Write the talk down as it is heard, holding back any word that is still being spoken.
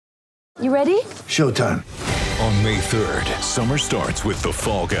You ready? Showtime. On May 3rd, summer starts with The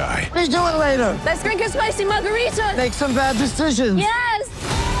Fall Guy. Let's do it later. Let's drink a spicy margarita. Make some bad decisions. Yes.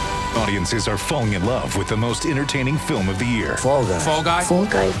 Audiences are falling in love with the most entertaining film of the year. Fall Guy. Fall Guy? Fall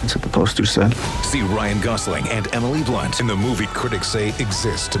Guy. That's what the poster said. See Ryan Gosling and Emily Blunt in the movie critics say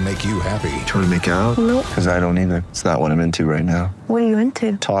exists to make you happy. Trying to make it out? Nope. Because I don't either. It's not what I'm into right now. What are you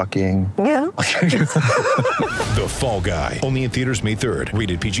into? Talking. Yeah. The Fall Guy. Only in theaters May 3rd.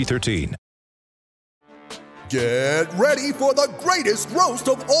 Rated PG-13. Get ready for the greatest roast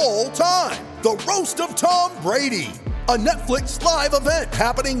of all time. The Roast of Tom Brady. A Netflix live event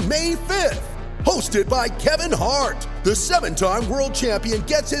happening May 5th. Hosted by Kevin Hart. The 7-time world champion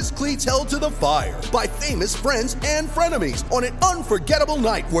gets his cleats held to the fire by famous friends and frenemies on an unforgettable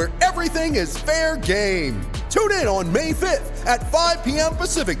night where everything is fair game. Tune in on May 5th at 5 p.m.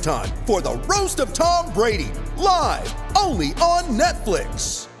 Pacific time for the Roast of Tom Brady. Live only on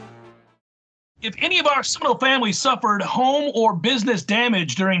Netflix. If any of our Seminole families suffered home or business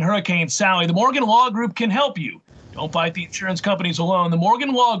damage during Hurricane Sally, the Morgan Law Group can help you. Don't fight the insurance companies alone. The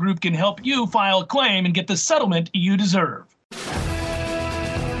Morgan Law Group can help you file a claim and get the settlement you deserve.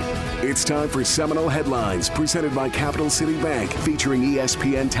 It's time for Seminole Headlines, presented by Capital City Bank, featuring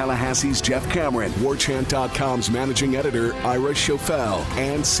ESPN Tallahassee's Jeff Cameron, WarChant.com's managing editor Ira Schofel,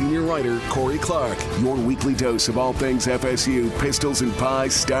 and senior writer Corey Clark. Your weekly dose of all things FSU, pistols, and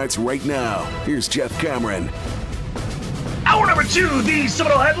pies starts right now. Here's Jeff Cameron. Hour number 2, the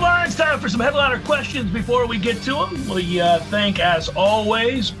Seminole Headlines. Time for some headliner questions before we get to them. We thank, as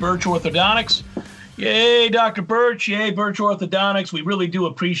always, Birch Orthodontics. Yay, Dr. Birch. Yay, Birch Orthodontics. We really do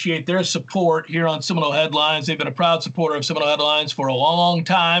appreciate their support here on Seminole Headlines. They've been a proud supporter of Seminole Headlines for a long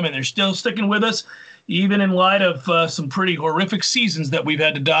time, and they're still sticking with us, even in light of some pretty horrific seasons that we've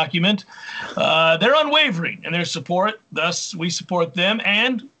had to document. They're unwavering in their support. Thus, we support them,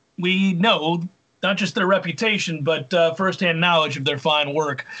 and we know not just their reputation, but firsthand knowledge of their fine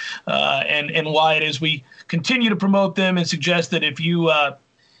work and why it is we continue to promote them and suggest that if you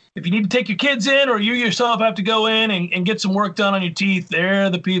need to take your kids in or you yourself have to go in and get some work done on your teeth, they're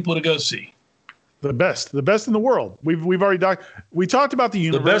the people to go see. The best in the world. We've already we talked about the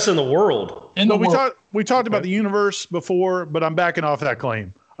universe. The best in the world. We talked about the universe before, but I'm backing off that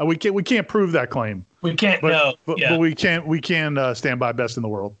claim. We can't prove that claim. We can't. But we can stand by best in the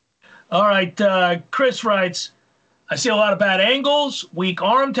world. All right. Chris writes, I see a lot of bad angles, weak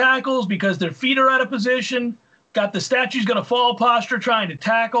arm tackles because their feet are out of position. Got the statue's going to fall posture trying to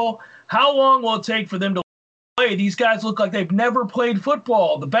tackle. How long will it take for them to play? These guys look like they've never played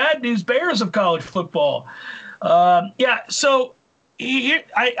football. The bad news bears of college football. So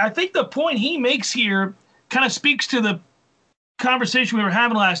I think the point he makes here kind of speaks to the conversation we were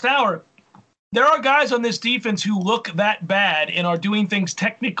having last hour. There are guys on this defense who look that bad and are doing things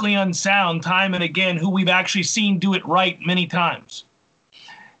technically unsound time and again, who we've actually seen do it right many times.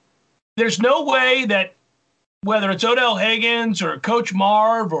 There's no way that whether it's Odell Higgins or Coach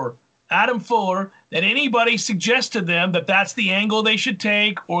Marv or Adam Fuller, that anybody suggests to them that that's the angle they should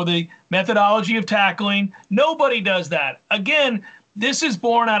take or the methodology of tackling. Nobody does that. Again, this is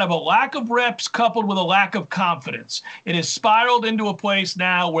born out of a lack of reps coupled with a lack of confidence. It has spiraled into a place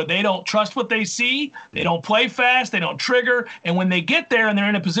now where they don't trust what they see, they don't play fast, they don't trigger, and when they get there and they're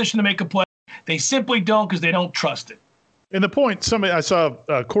in a position to make a play, they simply don't because they don't trust it. And the point, I saw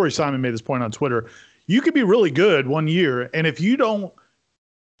Corey Simon made this point on Twitter. You could be really good one year, and if you don't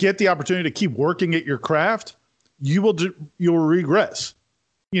get the opportunity to keep working at your craft, you'll regress.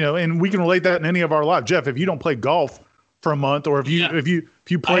 And we can relate that in any of our lives. Jeff, if you don't play golf for a month, or if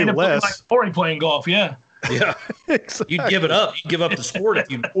you play less, already playing golf, yeah, exactly. You'd give it up. You'd give up the sport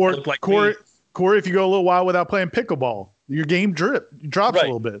if you look like Corey. If you go a little while without playing pickleball, your game drops a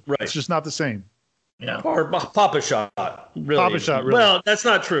little bit. Right. It's just not the same. Yeah. Or Pop-A-Shot. Really. Pop-A-Shot, really. Well, that's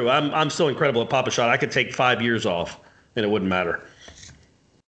not true. I'm still incredible at Pop-A-Shot. I could take 5 years off, and it wouldn't matter.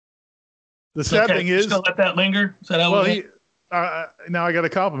 The sad thing is, still let that linger. Is that how now I got to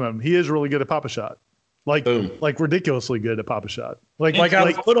compliment him. He is really good at Pop-A-Shot. Like ridiculously good at Pop-A-Shot. Like I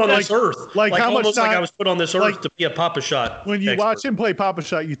was put on this earth. Like how much time, like I was put on this earth to be a Pop-A-Shot. When you watch him play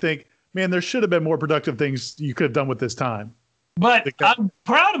Pop-A-Shot, you think, man, there should have been more productive things you could have done with this time. But I'm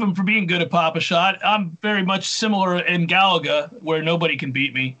proud of him for being good at Pop-A-Shot. I'm very much similar in Galaga, where nobody can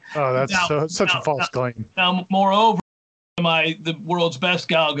beat me. Oh, that's such a false claim. Now, moreover, the world's best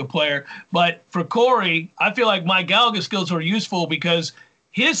Galaga player. But for Corey, I feel like my Galaga skills are useful because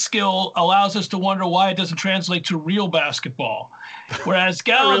his skill allows us to wonder why it doesn't translate to real basketball. Whereas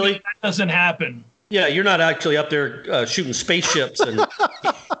Galaga, that doesn't happen. Yeah, you're not actually up there shooting spaceships, and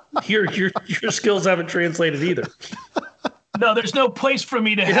your skills haven't translated either. No, there's no place for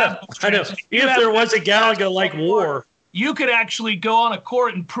me to have. I know. If there was a Galaga-like war. You could actually go on a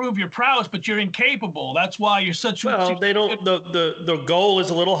court and prove your prowess, but you're incapable. That's why you're such. Well, they don't. The goal is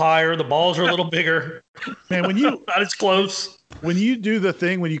a little higher. The balls are a little bigger. Man, when you not as close. When you do the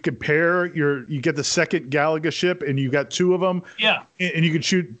thing when you compare you get the second Galaga ship and you got two of them. Yeah. And you can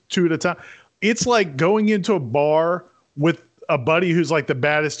shoot two at a time. It's like going into a bar with a buddy who's like the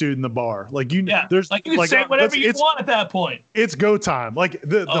baddest dude in the bar. Like you can say whatever you want at that point. It's go time. Like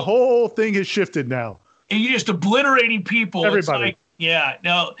the whole thing has shifted now. And you're just obliterating people. Everybody.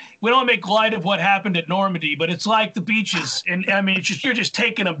 No, we don't make light of what happened at Normandy, but it's like the beaches. And I mean, you're just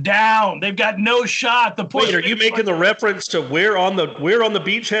taking them down. They've got no shot. Wait, are you making the reference to we're on the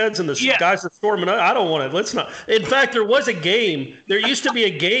beachheads and the guys are storming? I don't want it. Let's not. In fact, there was a game. There used to be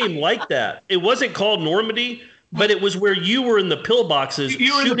a game like that. It wasn't called Normandy, but it was where you were in the pillboxes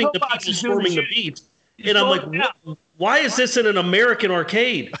shooting the people storming the beach. And I'm like, why is this in an American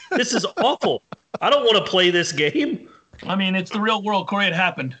arcade? This is awful. I don't want to play this game. I mean, it's the real world, Corey. It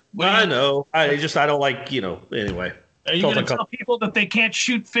happened. I know. I don't like, anyway. Are you going to tell people that they can't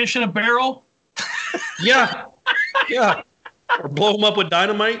shoot fish in a barrel? Yeah. Yeah. Or blow them up with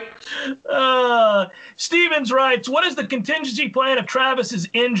dynamite? Stevens writes, what is the contingency plan if Travis is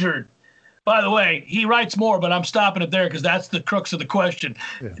injured? By the way, he writes more, but I'm stopping it there because that's the crux of the question.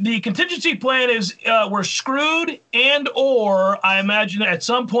 Yeah. The contingency plan is we're screwed or I imagine at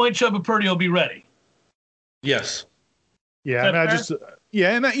some point Chubba Purdy will be ready. Yes. Yeah,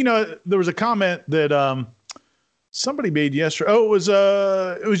 and there was a comment that somebody made yesterday. Oh, it was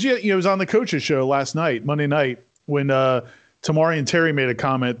on the coaches show last night, Monday night, when Tamari and Terry made a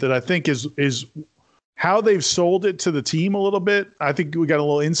comment that I think is how they've sold it to the team a little bit. I think we got a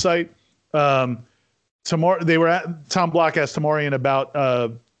little insight. Tom Block asked Tamarian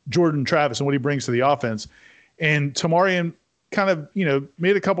about Jordan Travis and what he brings to the offense, and Tamarian kind of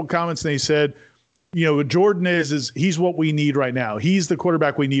made a couple comments, and he said, what Jordan is he's what we need right now. He's the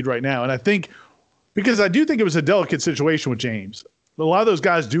quarterback we need right now. And I think, because I do think it was a delicate situation with James. A lot of those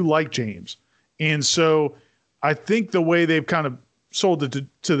guys do like James. And so I think the way they've kind of sold it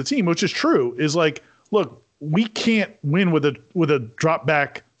to the team, which is true, is like, look, we can't win with a drop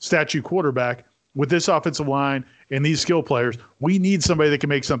back statue quarterback with this offensive line and these skill players. We need somebody that can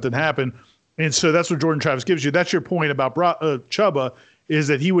make something happen. And so that's what Jordan Travis gives you. That's your point about Chubba, is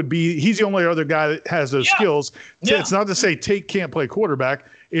that he's the only other guy that has those skills. Yeah. It's not to say Tate can't play quarterback.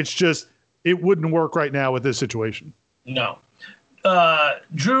 It's just it wouldn't work right now with this situation. No.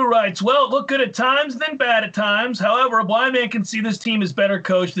 Drew writes, well, it looked good at times, then bad at times. However, a blind man can see this team is better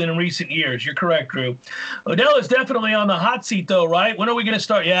coached than in recent years. You're correct, Drew. Odell is definitely on the hot seat, though, right? When are we going to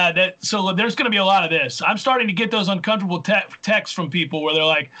start? Yeah, so there's going to be a lot of this. I'm starting to get those uncomfortable texts from people where they're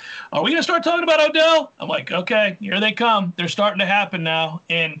like, are we going to start talking about Odell? I'm like, okay, here they come. They're starting to happen now.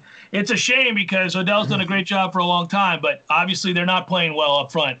 And it's a shame because Odell's done a great job for a long time, but obviously they're not playing well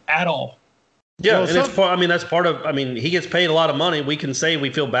up front at all. Yeah, and that's part of. I mean, he gets paid a lot of money. We can say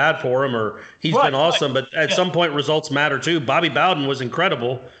we feel bad for him or he's been awesome, but at some point results matter too. Bobby Bowden was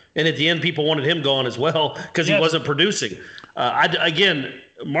incredible, and at the end, people wanted him gone as well because he wasn't producing.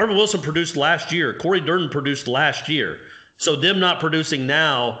 Marvin Wilson produced last year. Corey Durden produced last year. So them not producing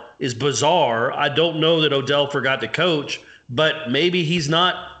now is bizarre. I don't know that Odell forgot to coach, but maybe he's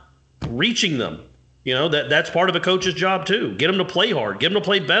not reaching them. That's part of a coach's job too. Get them to play hard. Get them to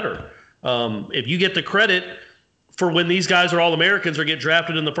play better. If you get the credit for when these guys are All-Americans or get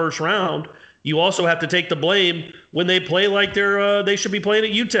drafted in the first round, you also have to take the blame when they play like they should be playing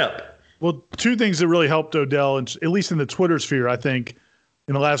at UTEP. Well, two things that really helped Odell, and at least in the Twitter sphere, I think,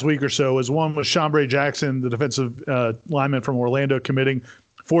 in the last week or so, is one was Chambray Jackson, the defensive lineman from Orlando, committing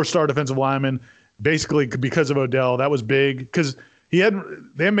 4-star defensive lineman, basically because of Odell. That was big because they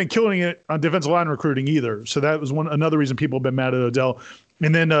haven't been killing it on defensive line recruiting either. So that was another reason people have been mad at Odell.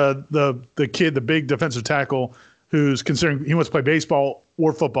 And then the kid, the big defensive tackle, who's considering he wants to play baseball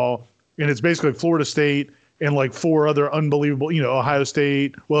or football, and it's basically Florida State and like 4 other unbelievable, Ohio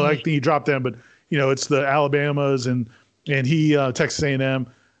State. Well, I think he dropped them, but it's the Alabamas and he Texas A&M,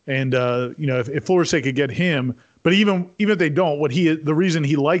 and if Florida State could get him, but even if they don't, the reason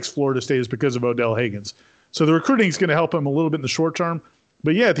he likes Florida State is because of Odell Higgins. So the recruiting is going to help him a little bit in the short term,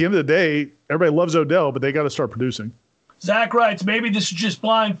 but yeah, at the end of the day, everybody loves Odell, but they got to start producing. Zach writes, maybe this is just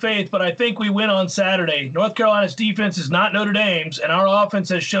blind faith, but I think we win on Saturday. North Carolina's defense is not Notre Dame's, and our offense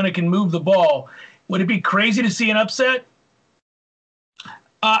has shown it can move the ball. Would it be crazy to see an upset?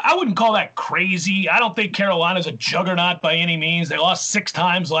 I wouldn't call that crazy. I don't think Carolina's a juggernaut by any means. They lost 6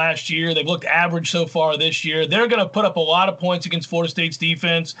 times last year. They've looked average so far this year. They're going to put up a lot of points against Florida State's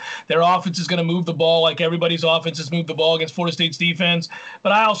defense. Their offense is going to move the ball like everybody's offense has moved the ball against Florida State's defense.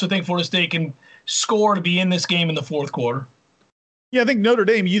 But I also think Florida State can score to be in this game in the fourth quarter. Yeah, I think Notre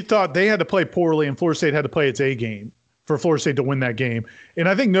Dame, you thought they had to play poorly and Florida State had to play its A game for Florida State to win that game. And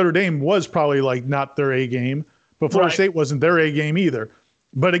I think Notre Dame was probably like not their A game, but Florida State wasn't their A game either.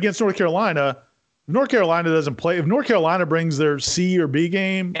 But against North Carolina, if North Carolina doesn't play, if North Carolina brings their C or B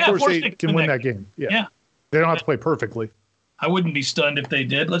game, Florida State can win that game. Yeah. They don't have to play perfectly. I wouldn't be stunned if they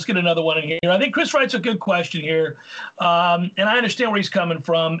did. Let's get another one in here. I think Chris writes a good question here, and I understand where he's coming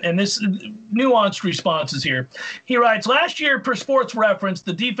from, and this nuanced responses here. He writes, last year, per Sports Reference,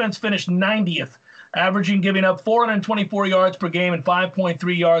 the defense finished 90th, averaging giving up 424 yards per game and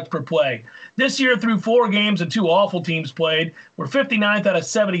 5.3 yards per play. This year, through 4 games and 2 awful teams played, we're 59th out of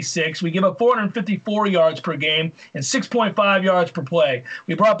 76. We give up 454 yards per game and 6.5 yards per play.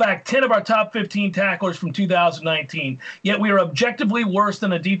 We brought back 10 of our top 15 tacklers from 2019, yet we are objectively worse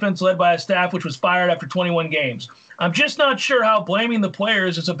than a defense led by a staff which was fired after 21 games. I'm just not sure how blaming the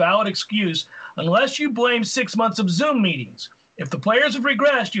players is a valid excuse unless you blame 6 months of Zoom meetings. If the players have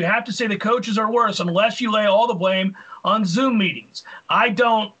regressed, you have to say the coaches are worse unless you lay all the blame on Zoom meetings. I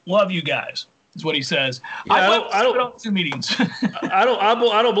don't love you guys, is what he says. Yeah, I don't on Zoom meetings. I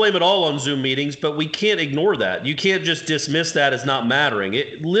don't blame it all on Zoom meetings, but we can't ignore that. You can't just dismiss that as not mattering.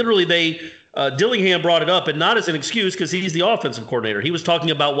 It literally Dillingham brought it up, and not as an excuse because he's the offensive coordinator. He was talking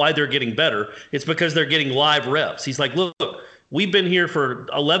about why they're getting better. It's because they're getting live reps. He's like, look, we've been here for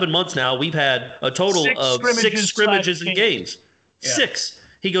 11 months now. We've had a total of 6 scrimmages and games. Yeah. 6.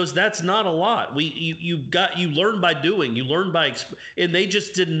 He goes, that's not a lot. You learn by doing. You learn by and they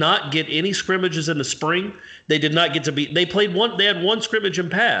just did not get any scrimmages in the spring. They did not get to be. They played one. They had 1 scrimmage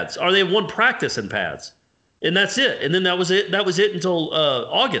in pads, or they had 1 practice in pads, and that's it. And then that was it. That was it until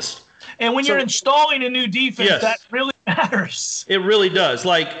August. And when you're installing a new defense, that really matters. It really does.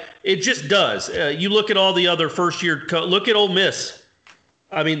 Like, it just does. You look at all the other first-year look at Ole Miss.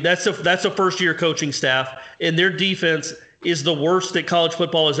 I mean, that's a first-year coaching staff, and their defense is the worst that college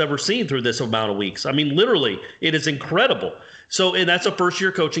football has ever seen through this amount of weeks. I mean, literally, it is incredible. So, and that's a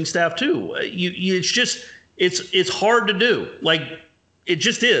first-year coaching staff too. It's hard to do. Like, it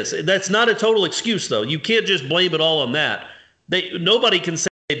just is. That's not a total excuse, though. You can't just blame it all on that. Nobody can say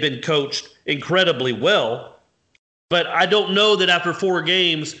they've been coached incredibly well, but I don't know that after 4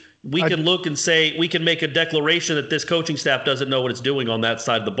 games we can look and say we can make a declaration that this coaching staff doesn't know what it's doing on that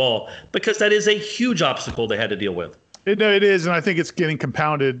side of the ball, because that is a huge obstacle they had to deal with. It is, and I think it's getting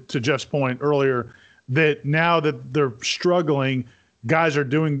compounded, to Jeff's point earlier, that now that they're struggling, guys are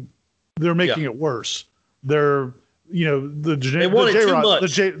making it worse. They're, the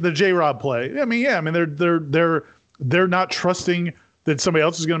J-Rob play. I mean, they're not trusting that somebody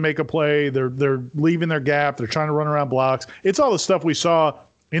else is going to make a play. They're leaving their gap. They're trying to run around blocks. It's all the stuff we saw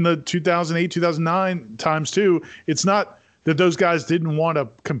in the 2008, 2009 times too. It's not that those guys didn't want to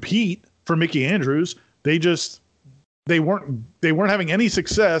compete for Mickey Andrews. They weren't having any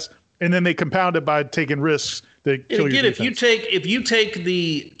success, and then they compounded by taking risks that kill your defense. If you take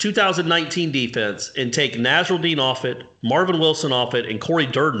the 2019 defense and take Nasruddin off it, Marvin Wilson off it, and Corey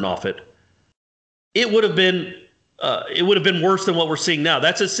Durden off it, it would have been worse than what we're seeing now.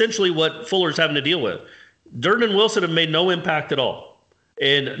 That's essentially what Fuller's having to deal with. Durden and Wilson have made no impact at all,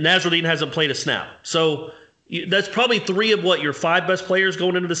 and Nasruddin hasn't played a snap. So that's probably 3 of your 5 best players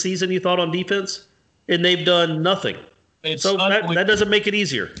going into the season you thought on defense, and they've done nothing. So that doesn't make it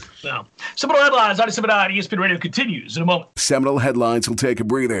easier. No. Seminole Headlines, 97.9 ESPN Radio continues in a moment. Seminole Headlines will take a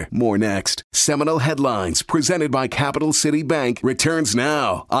breather. More next. Seminole Headlines, presented by Capital City Bank, returns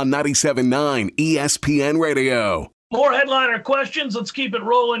now on 97.9 ESPN Radio. More headliner questions. Let's keep it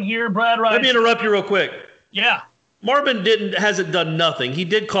rolling here. Brad Wright. Let me interrupt you real quick. Yeah. Marvin hasn't done nothing. He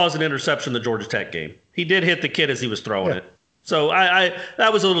did cause an interception in the Georgia Tech game. He did hit the kid as he was throwing it. So I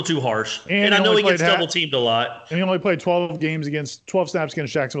that was a little too harsh. And I know he gets double-teamed a lot. And he only played 12 snaps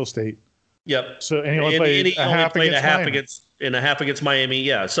against Jacksonville State. Yep. So and he only played a half against Miami.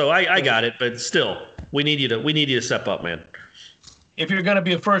 Yeah. So I got it, but still, we need you to step up, man. If you're going to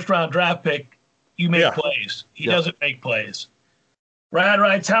be a first-round draft pick, you make plays. He doesn't make plays. Brad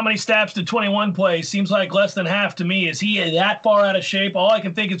writes, how many snaps did 21 play? Seems like less than half to me. Is he that far out of shape? All I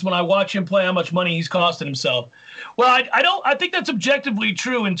can think is when I watch him play, how much money he's costing himself. Well, I think that's objectively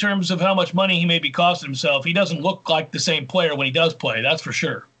true in terms of how much money he may be costing himself. He doesn't look like the same player when he does play, that's for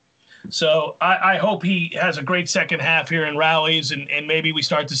sure. So I hope he has a great second half here and rallies, and maybe we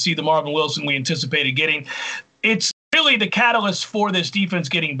start to see the Marvin Wilson we anticipated getting. It's really really the catalyst for this defense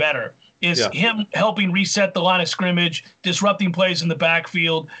getting better. Is him helping reset the line of scrimmage, disrupting plays in the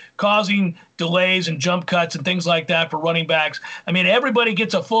backfield, causing delays and jump cuts and things like that for running backs. I mean, everybody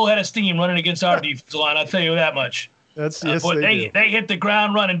gets a full head of steam running against our defensive line. I'll tell you that much. They hit the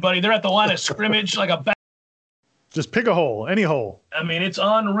ground running, buddy. They're at the line of scrimmage like a back. Just pick a hole, any hole. I mean, it's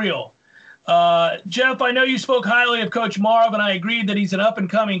unreal. Jeff, I know you spoke highly of Coach Marv, and I agreed that he's an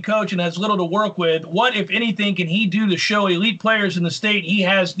up-and-coming coach and has little to work with. What, if anything, can he do to show elite players in the state he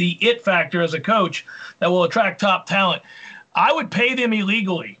has the it factor as a coach that will attract top talent? I would pay them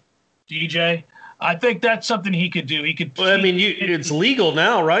illegally, DJ. I think that's something he could do. He could. Well, I mean, it's legal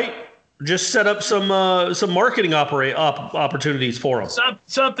now, right? Just set up some marketing opportunities for them.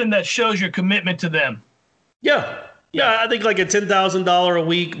 Something that shows your commitment to them. Yeah. Yeah, I think like a $10,000 a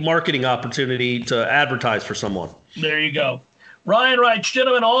week marketing opportunity to advertise for someone. There you go. Ryan writes,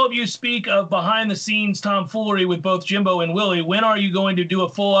 gentlemen, all of you speak of behind-the-scenes tomfoolery with both Jimbo and Willie. When are you going to do a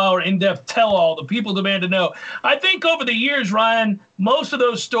full-hour in-depth tell-all? The people demand to know. I think over the years, Ryan, most of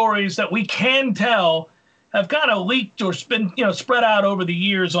those stories that we can tell have kind of leaked or been, spread out over the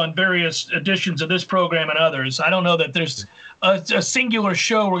years on various editions of this program and others. I don't know that there's a singular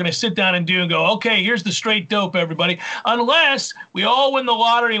show we're going to sit down and do and go, okay, here's the straight dope, everybody. Unless we all win the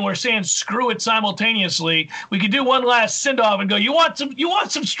lottery and we're saying screw it simultaneously, we could do one last send-off and go, you want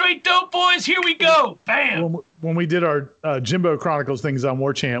some straight dope, boys? Here we go. Bam. When we did our Jimbo Chronicles things on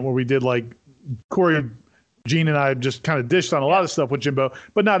War Chant, where we did like Corey, Gene, and I just kind of dished on a lot of stuff with Jimbo,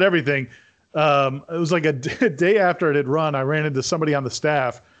 but not everything. It was like a day after it had run, I ran into somebody on the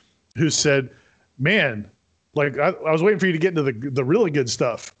staff who said, man, like I was waiting for you to get into the really good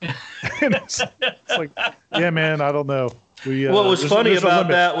stuff. And it's like, yeah, man, I don't know. What was funny about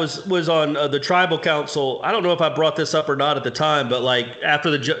that was on the tribal council. I don't know if I brought this up or not at the time, but like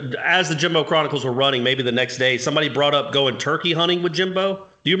as the Jimbo Chronicles were running, maybe the next day, somebody brought up going turkey hunting with Jimbo.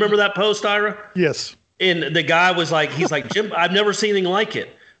 Do you remember that post, Ira? Yes. And the guy was like, he's like, Jim, I've never seen anything like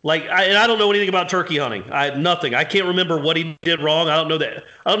it. Like, I don't know anything about turkey hunting. Nothing. I can't remember what he did wrong. I don't know that.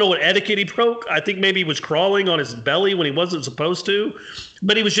 I don't know what etiquette he broke. I think maybe he was crawling on his belly when he wasn't supposed to.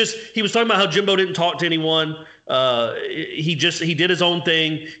 But he was talking about how Jimbo didn't talk to anyone. He did his own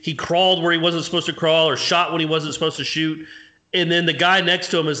thing. He crawled where he wasn't supposed to crawl or shot when he wasn't supposed to shoot. And then the guy next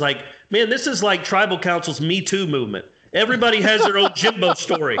to him is like, man, this is like tribal council's Me Too movement. Everybody has their own Jimbo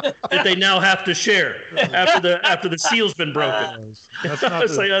story that they now have to share after the seal's been broken. I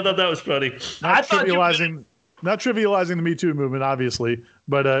thought that was funny. Not trivializing the Me Too movement, obviously,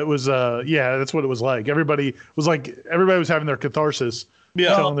 but it was that's what it was like. Everybody was having their catharsis,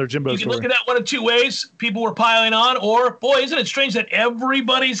 telling their Jimbo story. You can look at that one of two ways. People were piling on, or boy, isn't it strange that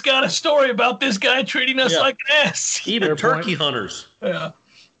everybody's got a story about this guy treating us like an ass. Even turkey hunters. Yeah.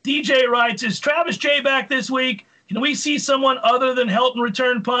 DJ writes, is Travis J back this week? Can we see someone other than Helton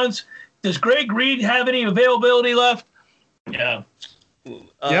return punts? Does Greg Reed have any availability left? Yeah.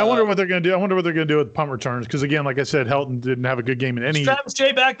 I wonder what they're going to do. I wonder what they're going to do with punt returns because, again, like I said, Helton didn't have a good game in any. Is Travis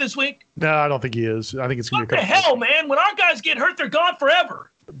J back this week? No, I don't think he is. I think it's going to be. What the hell, man? When our guys get hurt, they're gone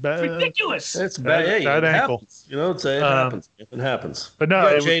forever. It's ridiculous. It's bad. Hey, bad ankle. Happens. It happens. It happens. But no,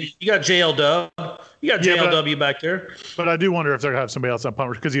 you got JLW. You got JLW back there. But I do wonder if they're going to have somebody else on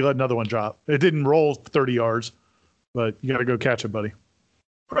punt because he let another one drop. It didn't roll 30 yards. But you got to go catch it, buddy.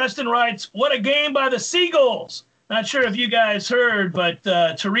 Preston writes, what a game by the Seagulls. Not sure if you guys heard, but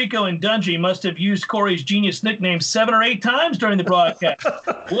Tirico and Dungy must have used Corey's genius nickname 7 or 8 times during the broadcast.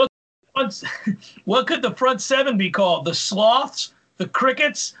 What could the front seven be called? The Sloths, the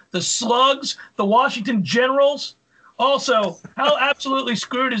Crickets, the Slugs, the Washington Generals? Also, how absolutely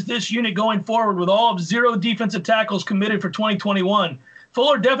screwed is this unit going forward with all of 0 defensive tackles committed for 2021?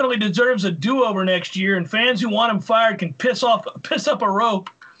 Fuller definitely deserves a do-over next year, and fans who want him fired can piss up a rope.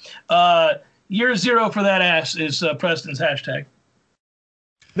 Year 0 for that ass is Preston's hashtag.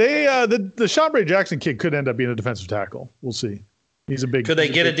 They the Chambray Jackson kid could end up being a defensive tackle. We'll see. He's a big. Could they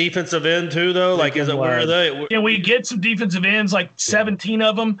get a defensive end too, though? Like, where are they? Can we get some defensive ends, like 17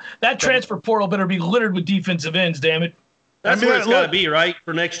 of them? That transfer portal better be littered with defensive ends. Damn it! That's where it's got to be, right,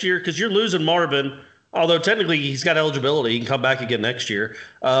 for next year, because you're losing Marvin. Although technically he's got eligibility, he can come back again next year.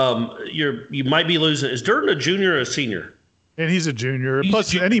 You might be losing. Is Durden a junior or a senior? And he's a junior.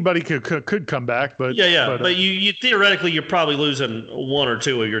 Plus, anybody could come back, but But you theoretically you're probably losing 1 or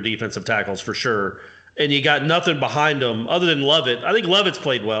 2 of your defensive tackles for sure, and you got nothing behind them other than Lovett. I think Lovett's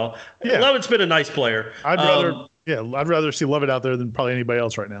played well. Yeah. Lovett's been a nice player. I'd rather see Lovett out there than probably anybody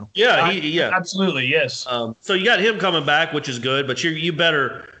else right now. Yeah, absolutely, yes. So you got him coming back, which is good, but you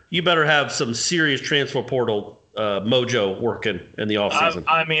better have some serious transfer portal mojo working in the offseason.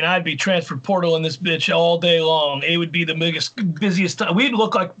 I mean, I'd be transfer portal in this bitch all day long. It would be the busiest time. We'd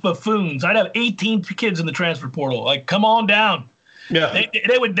look like buffoons. I'd have 18 kids in the transfer portal. Like, come on down. Yeah,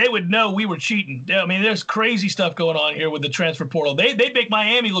 they would know we were cheating. I mean, there's crazy stuff going on here with the transfer portal. They make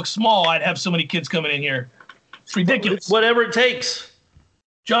Miami look small. I'd have so many kids coming in here. It's ridiculous. Whatever it takes.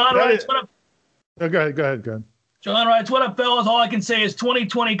 John writes, what up? Oh, go ahead. John writes, what up, fellas? All I can say is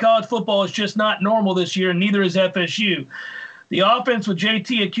 2020 college football is just not normal this year, and neither is FSU. The offense with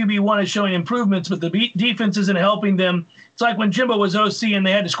JT at QB1 is showing improvements, but the defense isn't helping them. It's like when Jimbo was OC and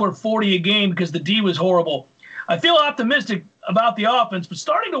they had to score 40 a game because the D was horrible. I feel optimistic about the offense, but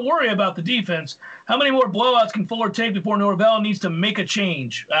starting to worry about the defense. How many more blowouts can Fuller take before Norvell needs to make a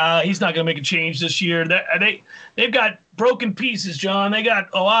change? He's not going to make a change this year. They've got broken pieces, John. They got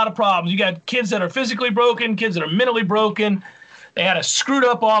a lot of problems. You got kids that are physically broken, kids that are mentally broken. They had a screwed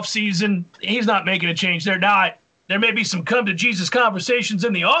up offseason. He's not making a change there. Now, there may be some come-to-Jesus conversations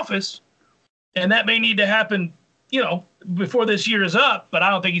in the office, and that may need to happen, before this year is up, but I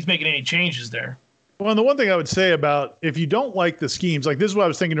don't think he's making any changes there. Well, and the one thing I would say about if you don't like the schemes, like this is what I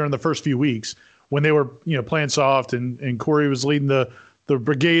was thinking during the first few weeks when they were, playing soft and Corey was leading the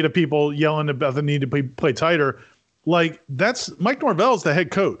brigade of people yelling about the need to play tighter. Like that's Mike Norvell's the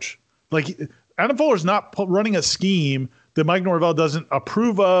head coach. Like Adam Fuller's not running a scheme that Mike Norvell doesn't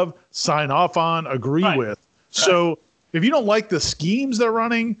approve of, sign off on, agree with. So if you don't like the schemes they're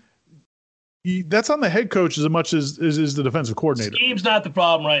running, that's on the head coach as much as the defensive coordinator. Scheme's not the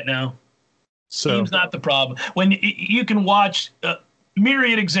problem right now. Scheme's not the problem. When you can watch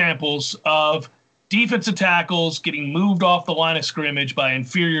myriad examples of defensive tackles getting moved off the line of scrimmage by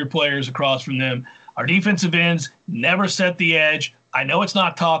inferior players across from them. Our defensive ends never set the edge. I know it's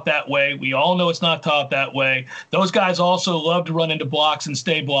not taught that way. We all know it's not taught that way. Those guys also love to run into blocks and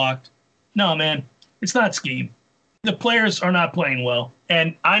stay blocked. No, man, it's not scheme. The players are not playing well.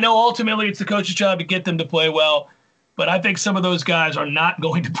 And I know ultimately it's the coach's job to get them to play well, but I think some of those guys are not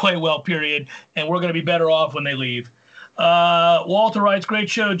going to play well, period, and we're going to be better off when they leave. Walter writes, great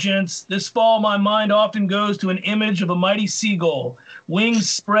show, gents. This fall, my mind often goes to an image of a mighty seagull, wings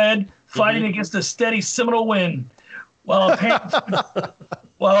spread, fighting against a steady Seminole wind, while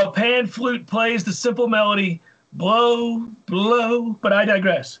a pan flute plays the simple melody, blow, blow. But I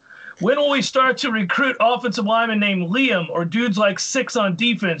digress. When will we start to recruit offensive linemen named Liam or dudes like Six on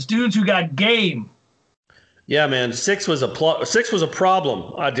defense, dudes who got game? Yeah, man, Six was a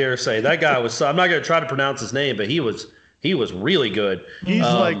problem, I dare say. That guy was. I'm not going to try to pronounce his name, but he was really good. He's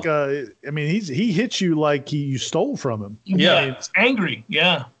he hits you like you stole from him. Yeah, it's angry.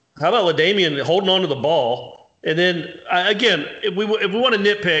 Yeah. How about LaDainian holding on to the ball? And then again, if we want to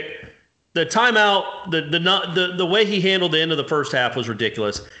nitpick, the timeout, the way he handled the end of the first half was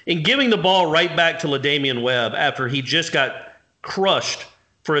ridiculous. And giving the ball right back to LaDainian Webb after he just got crushed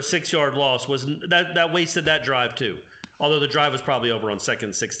for a 6-yard loss that wasted that drive too. Although the drive was probably over on 2nd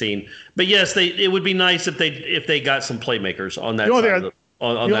and 16. But yes, it would be nice if they got some playmakers on that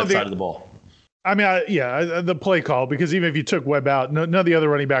side of the ball. I mean, the play call, because even if you took Webb out, none of the other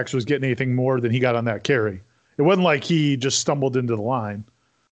running backs was getting anything more than he got on that carry. It wasn't like he just stumbled into the line.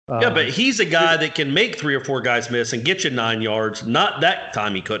 But he's a guy that can make 3 or 4 guys miss and get you 9 yards. Not that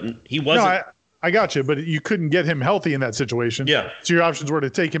time he couldn't. He wasn't. No, I got you, but you couldn't get him healthy in that situation. Yeah. So your options were to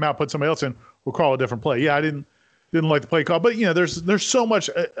take him out, put somebody else in, or call a different play. Yeah, I didn't like the play call, but there's so much.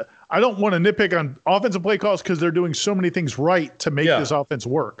 I don't want to nitpick on offensive play calls because they're doing so many things right to make this offense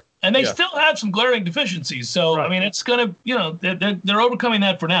work. And they still have some glaring deficiencies. So, right. I mean, it's going to, they're overcoming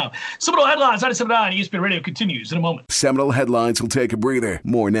that for now. Seminole Headlines, 97.9 ESPN Radio continues in a moment. Seminole Headlines will take a breather.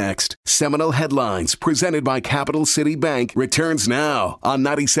 More next. Seminole Headlines, presented by Capital City Bank, returns now on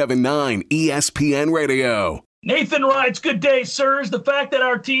 97.9 ESPN Radio. Nathan writes, good day, sirs. The fact that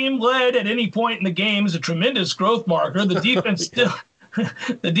our team led at any point in the game is a tremendous growth marker. The defense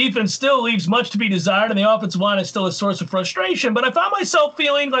the defense still leaves much to be desired, and the offensive line is still a source of frustration. But I found myself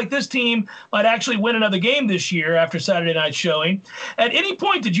feeling like this team might actually win another game this year after Saturday night's showing. At any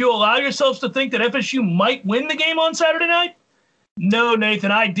point, did you allow yourselves to think that FSU might win the game on Saturday night? No, Nathan,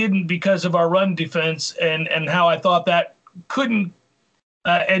 I didn't, because of our run defense and how I thought that couldn't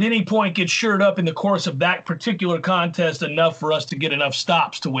at any point get shored up in the course of that particular contest enough for us to get enough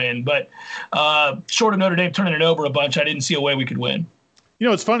stops to win. But short of Notre Dame turning it over a bunch, I didn't see a way we could win. You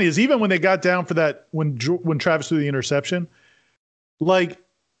know, what's funny is even when they got down for that, when Travis threw the interception, like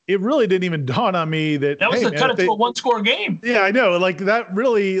it really didn't even dawn on me that was cut it to a 1-score game. Yeah, I know. Like that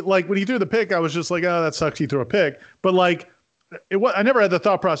really, like when he threw the pick, I was just like, oh, that sucks. He threw a pick. But like, I never had the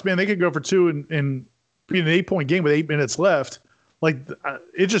thought process, man, they could go for 2 and be an 8-point game with 8 minutes left. Like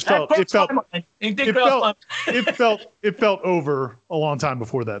it just That felt. It crossed felt. my mind. It felt over a long time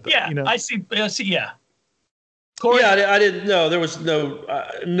before that. Though, Yeah, you know? I see. Yeah. Corey? Yeah, I didn't know. There was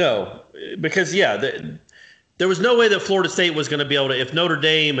no, because there was no way that Florida State was going to be able to, if Notre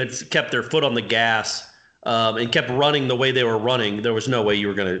Dame had kept their foot on the gas and kept running the way they were running, there was no way you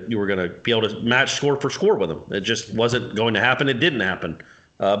were gonna be able to match score for score with them. It just wasn't going to happen. It didn't happen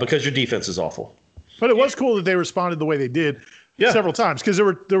because your defense is awful. But it was cool that they responded the way they did several times, because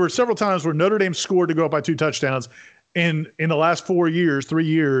there were several times where Notre Dame scored to go up by 2 touchdowns, and in the last 3 years,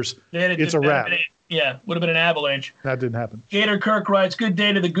 it's a wrap. Yeah, would have been an avalanche. That didn't happen. Gator Kirk writes, good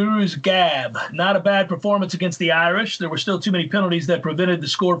day to the Gurus Gab. Not a bad performance against the Irish. There were still too many penalties that prevented the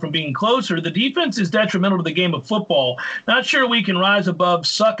score from being closer. The defense is detrimental to the game of football. Not sure we can rise above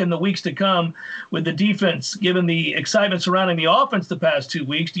suck in the weeks to come with the defense, given the excitement surrounding the offense the past 2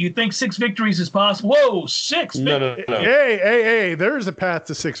 weeks. Do you think 6 victories is possible? Whoa, 6 victories. No. Hey, there is a path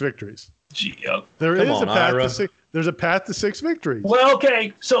to 6 victories. There's a path to 6 victories. Well,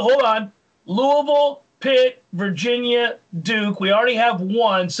 okay, so hold on. Louisville, Pitt, Virginia, Duke. We already have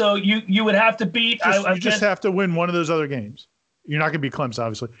 1, so you would have to beat. You just have to win one of those other games. You're not going to beat Clemson,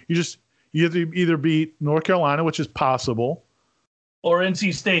 obviously. You have to either beat North Carolina, which is possible, or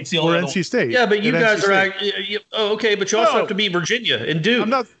NC State's the only one. NC State. Yeah, but you guys are okay. But you also have to beat Virginia and Duke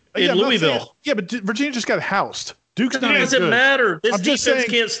Louisville. But Virginia just got housed. Duke's not. It doesn't matter. This defense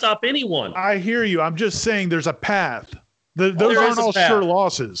can't stop anyone. I hear you. I'm just saying there's a path. Those aren't all sure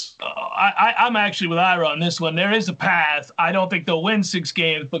losses. I'm actually with Ira on this one. There is a path. I don't think they'll win 6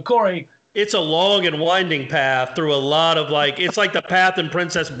 games, but Corey. It's a long and winding path through a lot of it's like the path in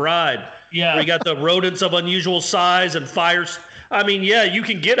Princess Bride. Yeah. Where you got the rodents of unusual size and fires. I mean, you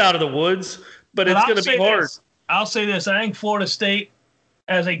can get out of the woods, but it's going to be hard. I'll say this. I think Florida State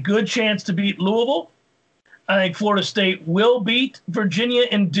has a good chance to beat Louisville. I think Florida State will beat Virginia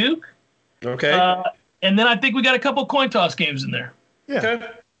and Duke. Okay. And then I think we got a couple coin toss games in there. Yeah. Okay.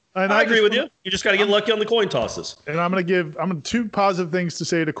 And I agree with you. You just got to get lucky on the coin tosses. And I'm going to give 2 positive things to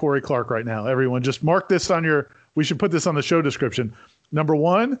say to Corey Clark right now. Everyone, just mark this on we should put this on the show description. Number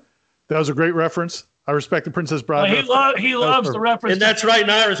 1, that was a great reference. I respect the Princess Bride. He loves the reference. And that's right in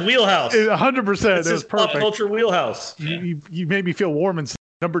Ira's wheelhouse. 100%. It's his pop culture wheelhouse. You made me feel warm inside.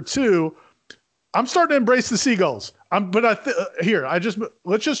 Number 2, I'm starting to embrace the Seagulls.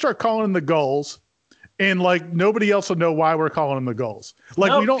 Let's just start calling them the Gulls. And nobody else will know why we're calling them the Gulls.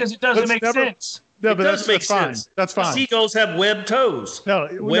 Because it doesn't make sense. No, but that's fine. That's fine. Seagulls have webbed toes.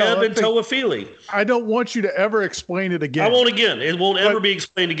 And toeophily. I don't want you to ever explain it again. I won't again. It won't ever be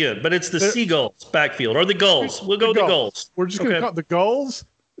explained again. But it's the Seagulls backfield or the Gulls. We'll go with the Gulls. We're just going to call it the Gulls.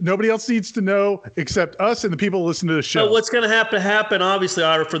 Nobody else needs to know except us and the people who listen to the show. So what's going to have to happen, obviously,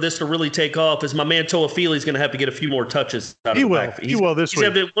 Ira, for this to really take off is my man Toafili is going to have to get a few more touches out of the backfield. He will this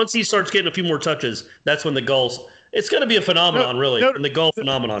week. Once he starts getting a few more touches, that's when the Gulls – it's going to be a phenomenon, really, when the Gull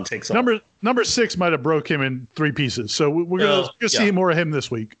phenomenon takes off. Number 6 might have broke him in 3 pieces. So we're going to see more of him this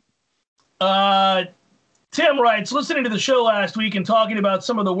week. Tim writes, listening to the show last week and talking about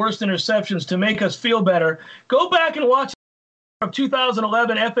some of the worst interceptions to make us feel better, go back and watch of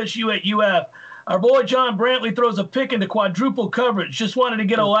 2011 FSU at UF. Our boy John Brantley throws a pick into quadruple coverage. Just wanted to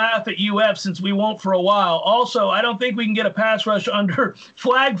get a laugh at UF since we won't for a while. Also, I don't think we can get a pass rush under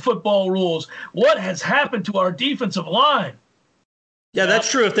flag football rules. What has happened to our defensive line? Yeah,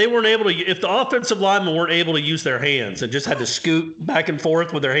 that's true. If the offensive linemen weren't able to use their hands and just had to scoot back and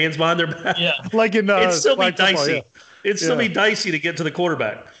forth with their hands behind their back, it'd still be dicey. Yeah. It'd still be dicey to get to the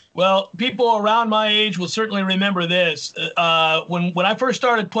quarterback. Well, people around my age will certainly remember this. When I first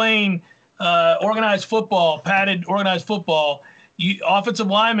started playing organized football, padded organized football, offensive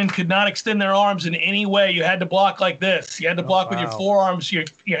linemen could not extend their arms in any way. You had to block like this. You had to block with your forearms, your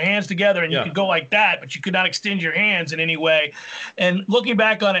hands together, and you could go like that, but you could not extend your hands in any way. And looking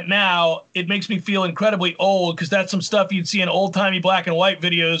back on it now, it makes me feel incredibly old because that's some stuff you'd see in old-timey black and white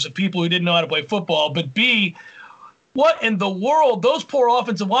videos of people who didn't know how to play football. But B, what in the world? Those poor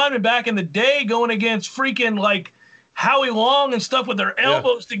offensive linemen back in the day going against freaking Howie Long and stuff with their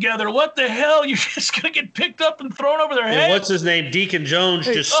elbows together. What the hell? You're just going to get picked up and thrown over their head. And what's his name? Deacon Jones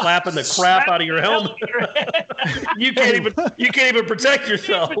just slapping the crap out of your helmet. You can't even protect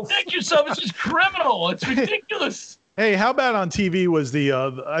yourself. Protect yourself. It's just criminal. It's ridiculous. Hey, how bad on TV was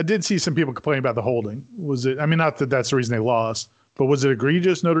I did see some people complaining about the holding. Was it, not that that's the reason they lost, but was it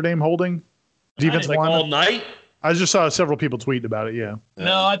egregious Notre Dame holding? Defensive lineman? All night? I just saw several people tweeting about it. Yeah.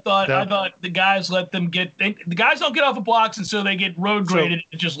 No, I thought the guys let them the guys don't get off of blocks, and so they get road graded.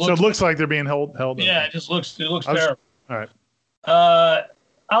 It just looks. So it looks like they're being held. Yeah, it looks terrible. All right.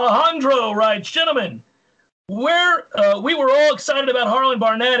 Alejandro writes, gentlemen, we were all excited about Harlan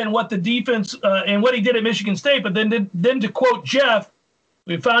Barnett and what the defense and what he did at Michigan State, but then to quote Jeff,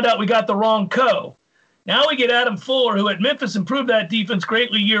 we found out we got the wrong co. Now we get Adam Fuller, who at Memphis improved that defense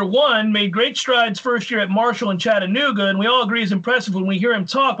greatly year one, made great strides first year at Marshall and Chattanooga, and we all agree is impressive when we hear him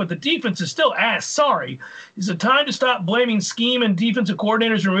talk, but the defense is still ass sorry. Is it time to stop blaming scheme and defensive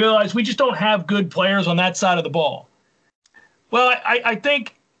coordinators and realize we just don't have good players on that side of the ball? Well, I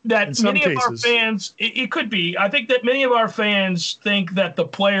think that many of our fans, it could be, I think that many of our fans think that the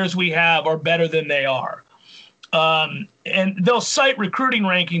players we have are better than they are. And they'll cite recruiting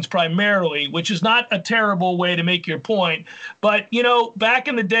rankings primarily, which is not a terrible way to make your point. But, back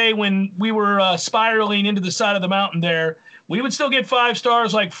in the day when we were spiraling into the side of the mountain there, we would still get 5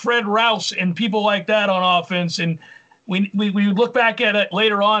 stars like Fred Rouse and people like that on offense. And we look back at it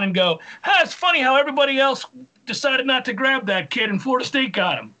later on and go, it's funny how everybody else decided not to grab that kid and Florida State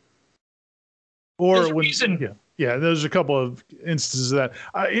got him. Or Yeah, there's a couple of instances of that.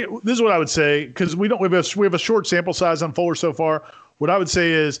 This is what I would say, because we have a short sample size on Fuller so far. What I would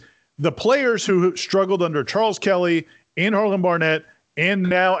say is the players who struggled under Charles Kelly and Harlan Barnett and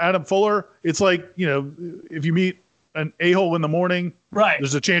now Adam Fuller, it's like, if you meet an a-hole in the morning, right?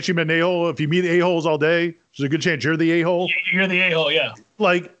 There's a chance you met an a-hole. If you meet a-holes all day, there's a good chance you're the a-hole. You're the a-hole, yeah.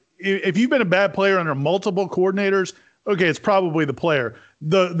 Like, if you've been a bad player under multiple coordinators, okay, it's probably the player.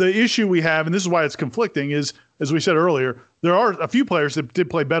 The issue we have, and this is why it's conflicting, is, as we said earlier, there are a few players that did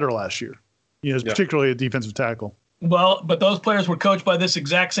play better last year, particularly at defensive tackle. Well, but those players were coached by this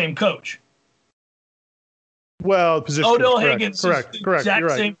exact same coach. Well, position Odell coach. Higgins correct. is the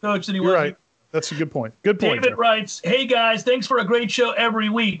exact same coach that he was. You're right. That's a good point. Good point. David writes, hey, guys, thanks for a great show every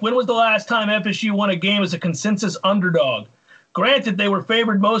week. When was the last time FSU won a game as a consensus underdog? Granted, they were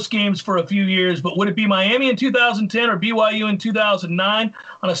favored most games for a few years, but would it be Miami in 2010 or BYU in 2009?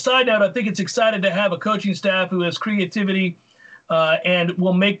 On a side note, I think it's exciting to have a coaching staff who has creativity and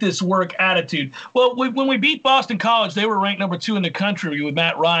will make this work attitude. Well, when we beat Boston College, they were ranked number 2 in the country with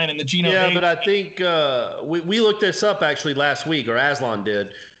Matt Ryan and the Geno Hayes. But I think we looked this up actually last week, or Aslan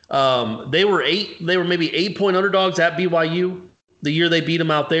did. They were maybe 8-point underdogs at BYU the year they beat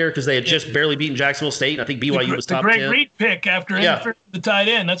them out there, because they had just barely beaten Jacksonville State. I think BYU was top 10. The Greg Reed pick after the tight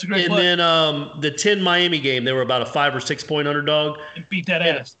end. That's a great play. And then the 10 Miami game, they were about a 5 or 6 point underdog. And beat that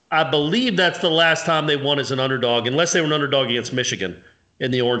ass. I believe that's the last time they won as an underdog, unless they were an underdog against Michigan in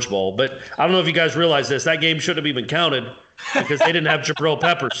the Orange Bowl. But I don't know if you guys realize this. That game shouldn't have even counted because they didn't have Jabril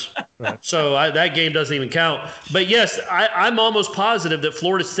Peppers. Right. So that game doesn't even count. But, yes, I'm almost positive that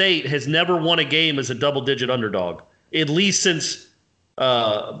Florida State has never won a game as a double-digit underdog, at least since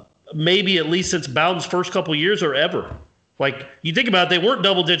Bowden's first couple of years or ever. Like, you think about it, they weren't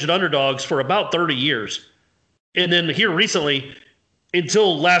double-digit underdogs for about 30 years. And then here recently,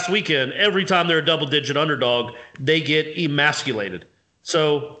 until last weekend, every time they're a double-digit underdog, they get emasculated.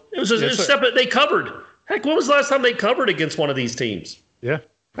 So it was a step that they covered. Heck, when was the last time they covered against one of these teams? Yeah.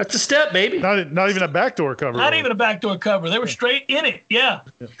 That's a step, baby. Not even a backdoor cover. Not even a backdoor cover. They were straight in it. Yeah.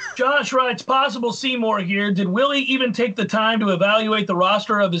 Josh writes, possible Seymour here. Did Willie even take the time to evaluate the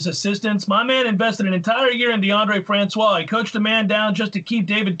roster of his assistants? My man invested an entire year in DeAndre Francois. He coached a man down just to keep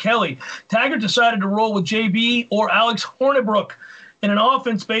David Kelly. Taggart decided to roll with JB or Alex Hornibrook in an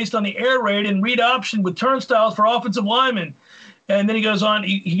offense based on the air raid and read option with turnstiles for offensive linemen. And then he goes on,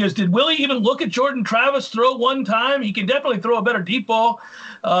 he goes, did Willie even look at Jordan Travis throw one time? He can definitely throw a better deep ball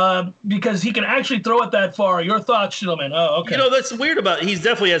because he can actually throw it that far. Your thoughts, gentlemen? Oh, okay. That's weird about it. He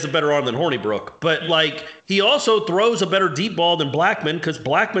definitely has a better arm than Hornibrook. But, he also throws a better deep ball than Blackman because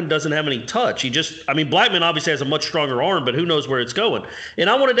Blackman doesn't have any touch. Blackman obviously has a much stronger arm, but who knows where it's going. And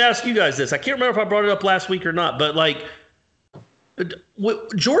I wanted to ask you guys this. I can't remember if I brought it up last week or not, but,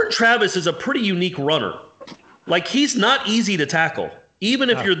 Jordan Travis is a pretty unique runner. He's not easy to tackle. Even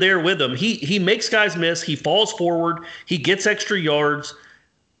if you're there with him, he makes guys miss. He falls forward. He gets extra yards.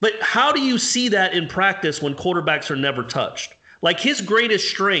 But how do you see that in practice when quarterbacks are never touched? His greatest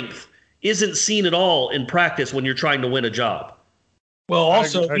strength isn't seen at all in practice when you're trying to win a job. Well,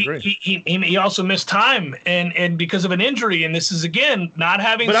 also, he also missed time and because of an injury. And this is, again, not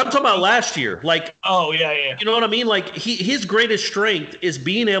having – But I'm talking about last year. Oh, yeah. You know what I mean? His greatest strength is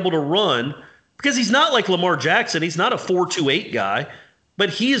being able to run – because he's not like Lamar Jackson. He's not a 4.28 guy,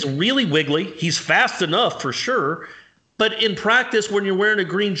 but he is really wiggly. He's fast enough for sure. But in practice, when you're wearing a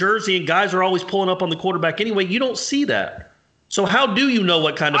green jersey and guys are always pulling up on the quarterback anyway, you don't see that. So how do you know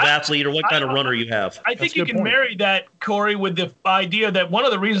what kind of athlete or what kind of runner you have? I think you can marry that, Corey, with the idea that one of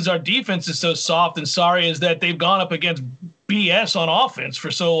the reasons our defense is so soft and sorry is that they've gone up against BS on offense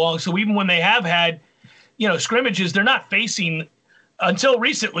for so long. So even when they have had, scrimmages, they're not facing until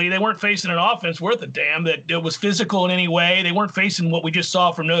recently, they weren't facing an offense worth a damn that it was physical in any way. They weren't facing what we just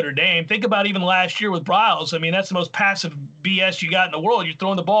saw from Notre Dame. Think about even last year with Bryles. I mean, that's the most passive BS you got in the world. You're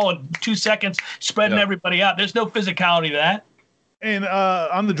throwing the ball in 2 seconds, spreading everybody out. There's no physicality to that. And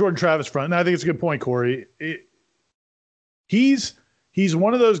on the Jordan Travis front, and I think it's a good point, Corey. He's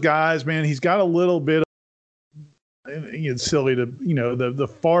one of those guys, man. He's got a little bit of, it's silly to, the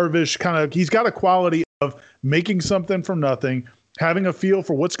Favre-ish kind of, he's got a quality of making something from nothing, having a feel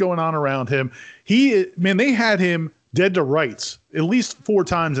for what's going on around him. They had him dead to rights at least 4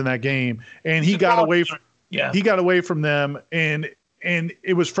 times in that game, and he got away from them, and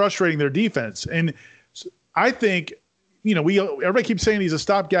it was frustrating their defense. And I think, everybody keeps saying he's a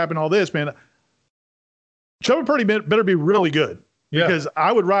stopgap and all this, man. Chubba Purdy better be really good. Because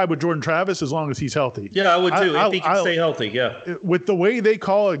I would ride with Jordan Travis as long as he's healthy. Yeah, I would too, if he can stay healthy, With the way they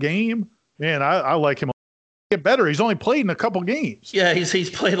call a game, man, I like him. Get better. He's only played in a couple games. Yeah, he's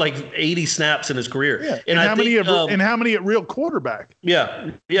played like 80 snaps in his career. Yeah. And how many at real quarterback?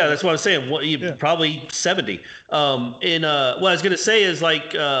 Yeah, that's what I'm saying. Well, probably 70. What I was going to say is I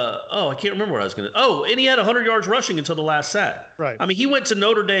can't remember what I was going to. Oh, and he had 100 yards rushing until the last sack. Right. I mean, he went to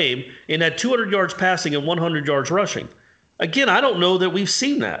Notre Dame and had 200 yards passing and 100 yards rushing. Again, I don't know that we've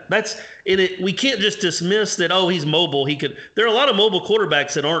seen that. That's in it. We can't just dismiss that. Oh, he's mobile. There are a lot of mobile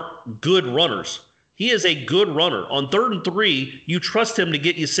quarterbacks that aren't good runners. He is a good runner. On 3rd and 3, you trust him to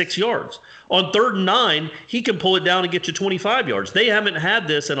get you 6 yards. On 3rd and 9, he can pull it down and get you 25 yards. They haven't had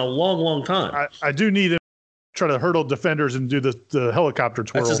this in a long, long time. I do need him to try to hurdle defenders and do the helicopter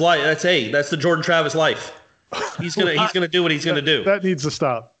twirl. That's his life. That's the Jordan Travis life. He's gonna do what he's gonna do. That needs to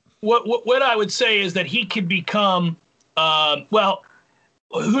stop. What I would say is that he could become.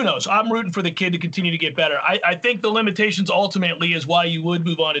 Who knows? I'm rooting for the kid to continue to get better. I think the limitations ultimately is why you would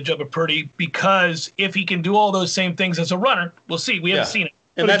move on to Chubba Purdy, because if he can do all those same things as a runner, we'll see. We haven't seen it.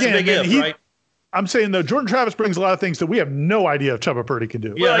 And that's a big if, right? I'm saying, though, Jordan Travis brings a lot of things that we have no idea if Chubba Purdy can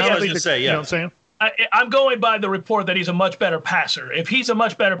do. Yeah, I was going to say, You know what I'm saying? I'm going by the report that he's a much better passer. If he's a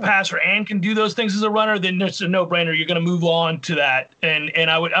much better passer and can do those things as a runner, then it's a no-brainer. You're going to move on to that. And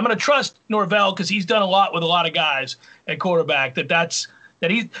I'm going to trust Norvell because he's done a lot with a lot of guys at quarterback.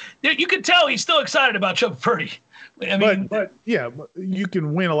 You can tell he's still excited about Chubba Purdy. I mean, but you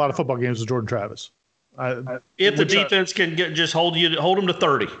can win a lot of football games with Jordan Travis. If the defense can hold him to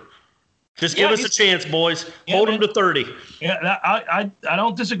 30. Just give us a chance, boys. Hold them to 30. Yeah, I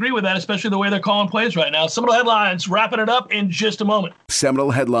don't disagree with that, especially the way they're calling plays right now. Seminole Headlines, wrapping it up in just a moment.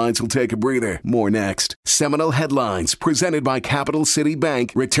 Seminole Headlines will take a breather. More next. Seminole Headlines, presented by Capital City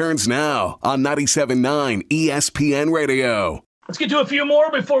Bank, returns now on 97.9 ESPN Radio. Let's get to a few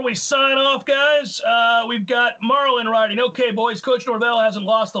more before we sign off, guys. We've got Marlin writing. Okay, boys, Coach Norvell hasn't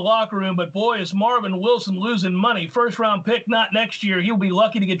lost the locker room, but boy, is Marvin Wilson losing money. First-round pick, not next year. He'll be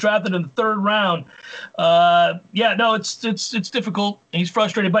lucky to get drafted in the 3rd round. It's difficult. He's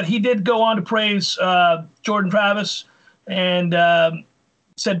frustrated, but he did go on to praise Jordan Travis and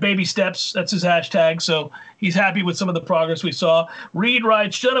said baby steps. That's his hashtag. So he's happy with some of the progress we saw. Reed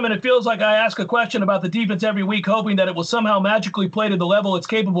writes, gentlemen, it feels like I ask a question about the defense every week, hoping that it will somehow magically play to the level it's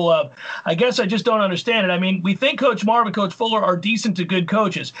capable of. I guess I just don't understand it. I mean, we think Coach Marvin, Coach Fuller are decent to good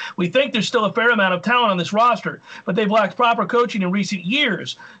coaches. We think there's still a fair amount of talent on this roster, but they've lacked proper coaching in recent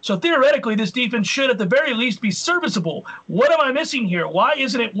years. So theoretically, this defense should at the very least be serviceable. What am I missing here? Why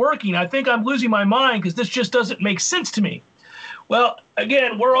isn't it working? I think I'm losing my mind because this just doesn't make sense to me. Well,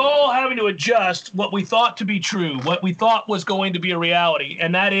 again, we're all having to adjust what we thought to be true, what we thought was going to be a reality,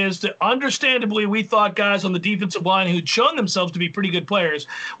 and that is that understandably we thought guys on the defensive line who'd shown themselves to be pretty good players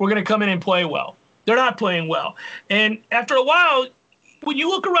were going to come in and play well. They're not playing well. And after a while, when you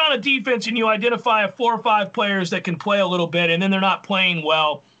look around a defense and you identify 4 or 5 players that can play a little bit and then they're not playing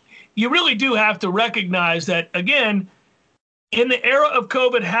well, you really do have to recognize that, again, in the era of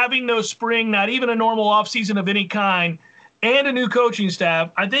COVID, having no spring, not even a normal offseason of any kind, and a new coaching staff,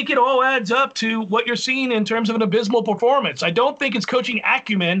 I think it all adds up to what you're seeing in terms of an abysmal performance. I don't think it's coaching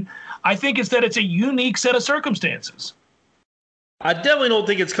acumen. I think it's that it's a unique set of circumstances. I definitely don't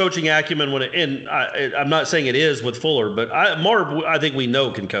think it's coaching acumen I'm not saying it is with Fuller, but Marv, I think we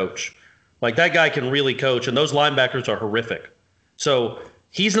know can coach. Like, that guy can really coach, and those linebackers are horrific. So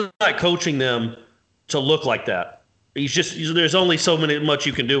he's not coaching them to look like that. There's only so much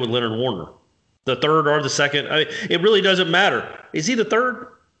you can do with Leonard Warner. The 3rd or the 2nd. I mean, it really doesn't matter. Is he the 3rd?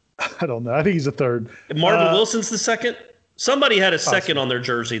 I don't know. I think he's the 3rd. Marvin Wilson's the 2nd? Somebody had a 2nd on their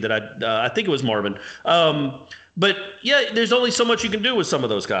jersey that I think it was Marvin. But, yeah, there's only so much you can do with some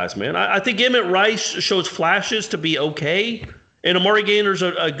of those guys, man. I think Emmett Rice shows flashes to be okay. And Amari Gainer's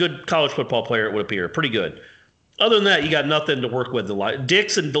a good college football player, it would appear. Pretty good. Other than that, you got nothing to work with.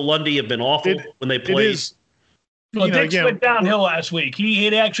 Dix and Lundy have been awful when they played. Well, Dix went downhill last week. He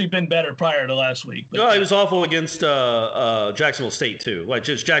had actually been better prior to last week. No, he was awful against Jacksonville State too. Like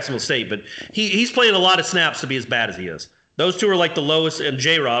just Jacksonville State, but he's playing a lot of snaps to be as bad as he is. Those two are like the lowest, and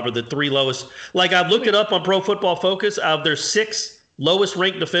J-Rob are the 3 lowest. Like I've looked it up on Pro Football Focus. Out of their 6 lowest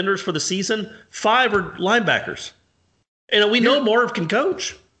ranked defenders for the season, 5 are linebackers. And we know Marv can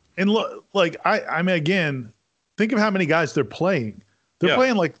coach. And look, like I mean, again, think of how many guys they're playing. They're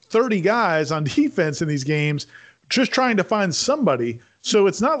playing like 30 guys on defense in these games, just trying to find somebody. So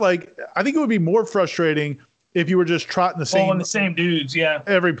it's not like, I think it would be more frustrating if you were just trotting the same dudes,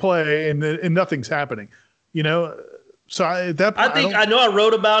 every play and nothing's happening, you know? So I know I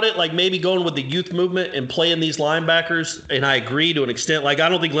wrote about it, like maybe going with the youth movement and playing these linebackers. And I agree to an extent. Like, I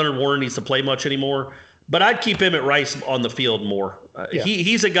don't think Leonard Warren needs to play much anymore, but I'd keep Emmett Rice on the field more.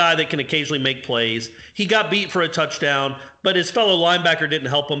 He's a guy that can occasionally make plays. He got beat for a touchdown, but his fellow linebacker didn't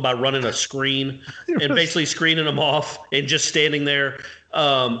help him by running a screen and basically screening him off and just standing there.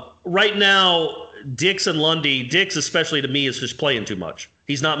 Right now, Dix and Lundy, Dix especially to me, is just playing too much.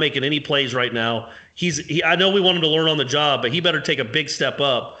 He's not making any plays right now. I know we want him to learn on the job, but he better take a big step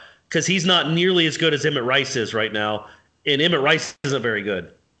up because he's not nearly as good as Emmett Rice is right now, and Emmett Rice isn't very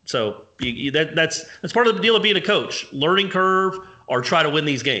good. So that's part of the deal of being a coach, learning curve, or try to win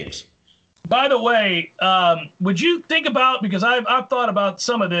these games. By the way, would you think about, because I've thought about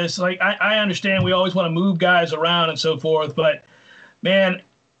some of this, like I understand we always want to move guys around and so forth, but man,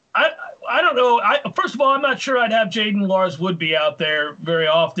 I don't know. First of all, I'm not sure I'd have Jaden Lars Woodby out there very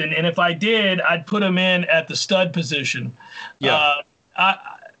often, and if I did, I'd put him in at the stud position. Yeah.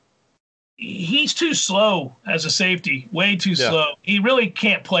 He's too slow as a safety, way too slow. He really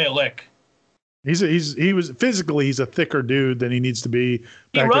can't play a lick. He's a thicker dude than he needs to be.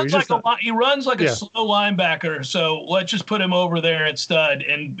 He runs like a slow linebacker. So let's just put him over there at stud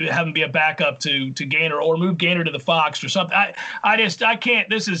and have him be a backup to Gainer, or move Gainer to the Fox or something. I can't.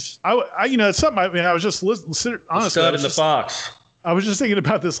 This is it's something. I mean, I was just listening. Honestly, stud in the Fox. I was just thinking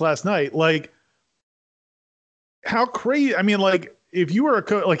about this last night. Like, how crazy. I mean, like, if you were a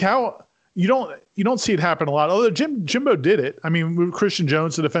coach, like how. You don't see it happen a lot. Although Jimbo did it. I mean, move Christian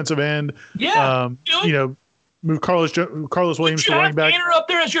Jones to defensive end. Yeah. Move Carlos Williams to running back. Gainer up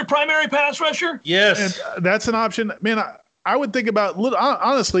there as your primary pass rusher. Yes, and that's an option. Man, I would think about.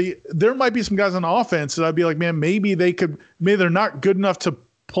 Honestly, there might be some guys on offense that I'd be like, man, maybe they're not good enough to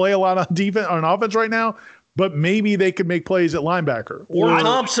play a lot on defense on offense right now, but maybe they could make plays at linebacker or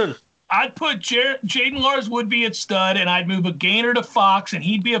Thompson. I'd put Jaden Lars Woodby at stud, and I'd move a Gainer to Fox, and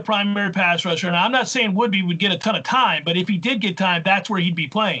he'd be a primary pass rusher. And I'm not saying Woodby would get a ton of time, but if he did get time, that's where he'd be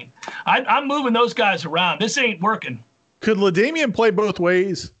playing. I'm moving those guys around. This ain't working. Could LaDainian play both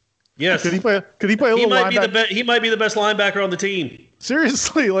ways? Yes. Could he play a little linebacker? He might be the best linebacker on the team.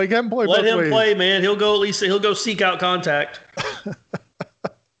 Seriously, like have him play both ways. Let him play, man. He'll go seek out contact.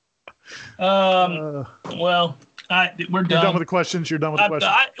 Well. We're done. You're done with the questions. You're done with the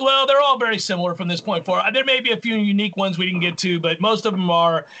questions. Well, they're all very similar from this point forward. There may be a few unique ones we can get to, but most of them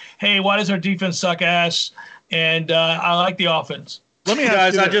are, hey, why does our defense suck ass? And I like the offense. Let me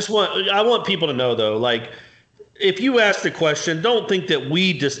ask you I want people to know, though, like, if you ask the question, don't think that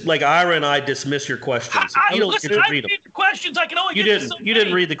we like Ira and I dismiss your questions. I read the questions. I can only You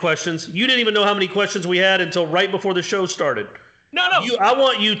didn't read the questions. You didn't even know how many questions we had until right before the show started. No. I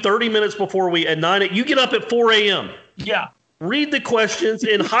want you 30 minutes before at 9. You get up at 4 a.m. Yeah. Read the questions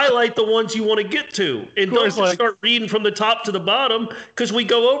and highlight the ones you want to get to. And don't just start reading from the top to the bottom because we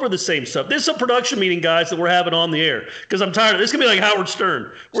go over the same stuff. This is a production meeting, guys, that we're having on the air because I'm tired of it. This is going to be like Howard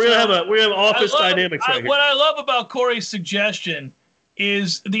Stern. We're going to have office dynamics right here. What I love about Corey's suggestion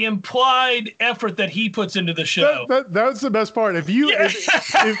is the implied effort that he puts into the show. That's the best part. If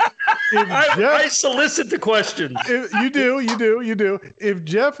I solicit the questions. You do. If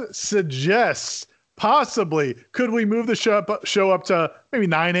Jeff suggests possibly, could we move the show up to maybe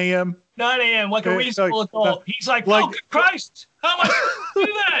 9 a.m.? 9 a.m. like a reasonable adult. He's like, oh, Christ, how am I supposed to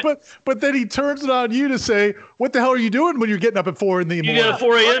do that? But then he turns it on you to say, what the hell are you doing when you're getting up at 4 in the morning? You get at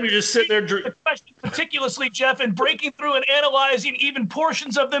 4 a.m., you're just sitting there. Meticulously, Jeff, and breaking through and analyzing even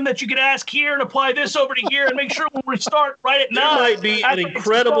portions of them that you could ask here and apply this over to here and make sure when we start right at 9. There might be an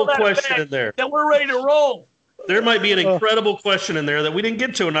incredible question in there. That we're ready to roll. There might be an incredible question in there that we didn't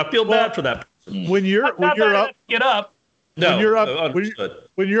get to, and I feel bad for that. When you're up, get up. No,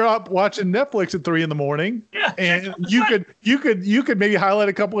 when you're up watching Netflix at 3 in the morning, yeah, and you could maybe highlight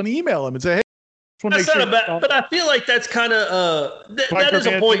a couple and email them and say, hey, That's not but I feel like that's kind of that is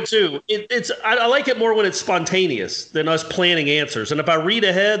a point too. I like it more when it's spontaneous than us planning answers. And if I read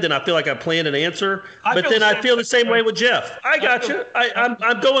ahead, then I feel like I planned an answer. But then I feel the same way with Jeff. I got you.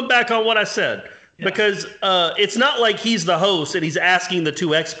 I'm going back on what I said because it's not like he's the host and he's asking the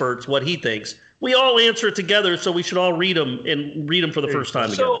two experts what he thinks. We all answer it together, so we should all read them for the first time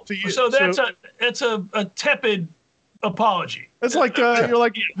together. So that's a tepid apology. It's like you're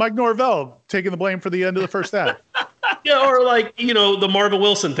like Mike Norvell taking the blame for the end of the first half. Yeah, or like, the Marvin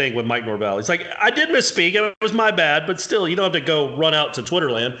Wilson thing with Mike Norvell. It's like, I did misspeak. It was my bad, but still, you don't have to go run out to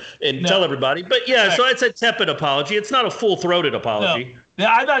Twitterland and tell everybody. But yeah, so it's a tepid apology. It's not a full-throated apology. No.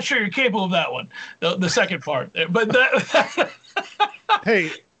 I'm not sure you're capable of that one, the second part. But Hey,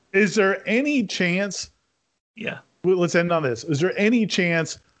 is there any chance? Yeah. Let's end on this. Is there any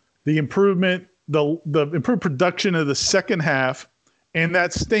chance the improved production of the second half and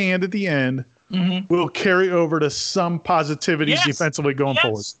that stand at the end will carry over to some positivity defensively going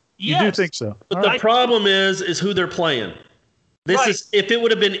forward? You do think so? But the problem is who they're playing. This is if it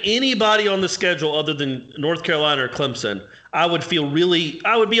would have been anybody on the schedule other than North Carolina or Clemson, I would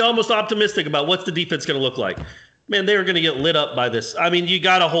be almost optimistic about what's the defense going to look like. Man, they're going to get lit up by this. I mean, you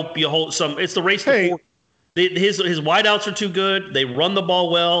got to hope you hold some. It's the race to 40. His wideouts are too good. They run the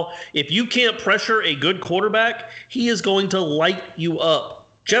ball well. If you can't pressure a good quarterback, he is going to light you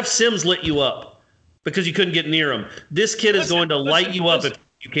up. Jeff Sims lit you up because you couldn't get near him. This kid is going to light you up if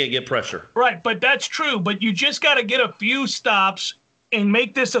you can't get pressure. Right, but that's true. But you just got to get a few stops and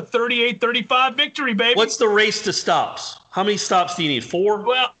make this a 38-35 victory, baby. What's the race to stops? How many stops do you need? 4?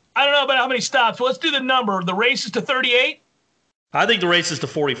 Well, I don't know about how many stops. Well, let's do the number. The race is to 38? I think the race is to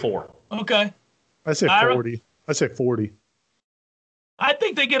 44. Okay. I say 40. I say 40. I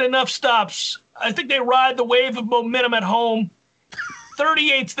think they get enough stops. I think they ride the wave of momentum at home.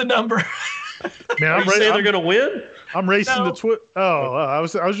 38's the number. Man, I'm saying they're going to win? I'm racing to Twitter. I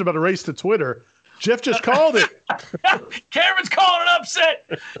was about to race to Twitter. Jeff just called it. Cameron's calling an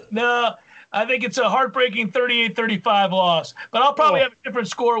upset. No, I think it's a heartbreaking 38-35 loss. But I'll probably have a different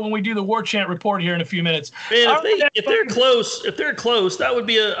score when we do the War Chant report here in a few minutes. Man, if they're close, that would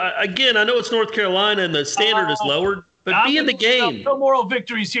be again, I know it's North Carolina and the standard is lowered, but be in the game. No moral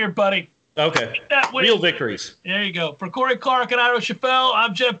victories here, buddy. Okay. Real victories. There you go. For Corey Clark and Ira Schafel,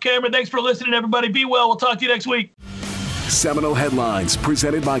 I'm Jeff Cameron. Thanks for listening, everybody. Be well. We'll talk to you next week. Seminole Headlines,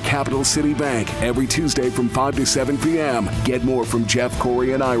 presented by Capital City Bank, every Tuesday from 5 to 7 p.m. Get more from Jeff,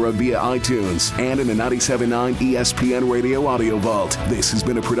 Corey, and Ira via iTunes and in the 97.9 ESPN Radio Audio Vault. This has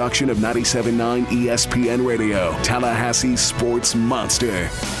been a production of 97.9 ESPN Radio, Tallahassee's sports monster.